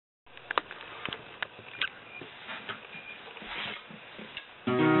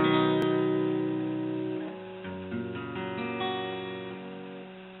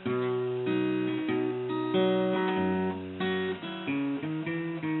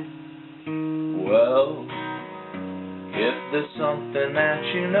Well, if there's something that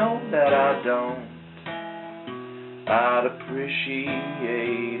you know that I don't, I'd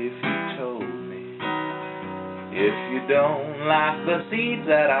appreciate if you told me. If you don't like the seeds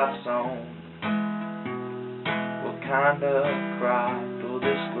that I've sown, what kind of crop will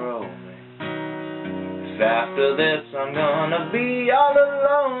this grow me? If after this I'm gonna be all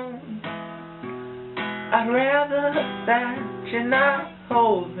alone, I'd rather that you not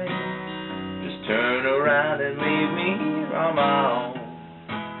hold me. Just turn around and leave me here on my own.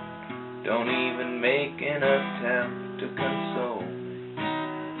 Don't even make an attempt to console me.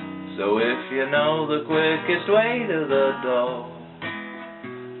 So if you know the quickest way to the door,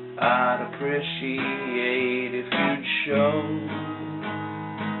 I'd appreciate if you'd show.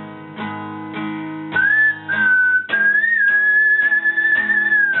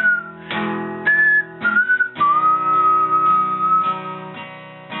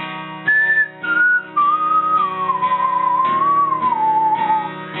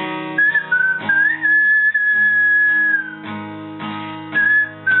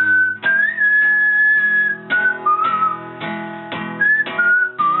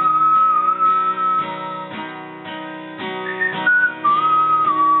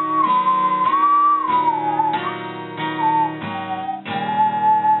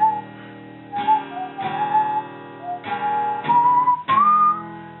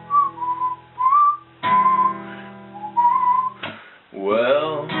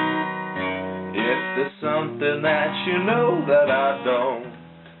 Well, if there's something that you know that I don't,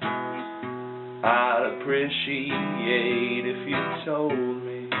 I'd appreciate if you told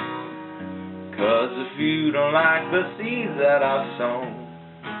me. 'Cause if you don't like the seeds that I've sown,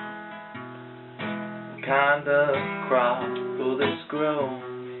 what kind of crop will this grow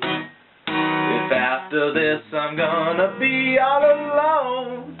me? If after this I'm gonna be all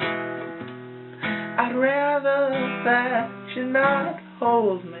alone, I'd rather that you not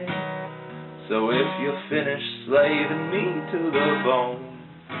hold me. So if you're finished slaving me to the bone,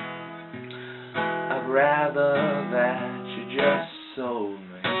 I'd rather that you just sold me.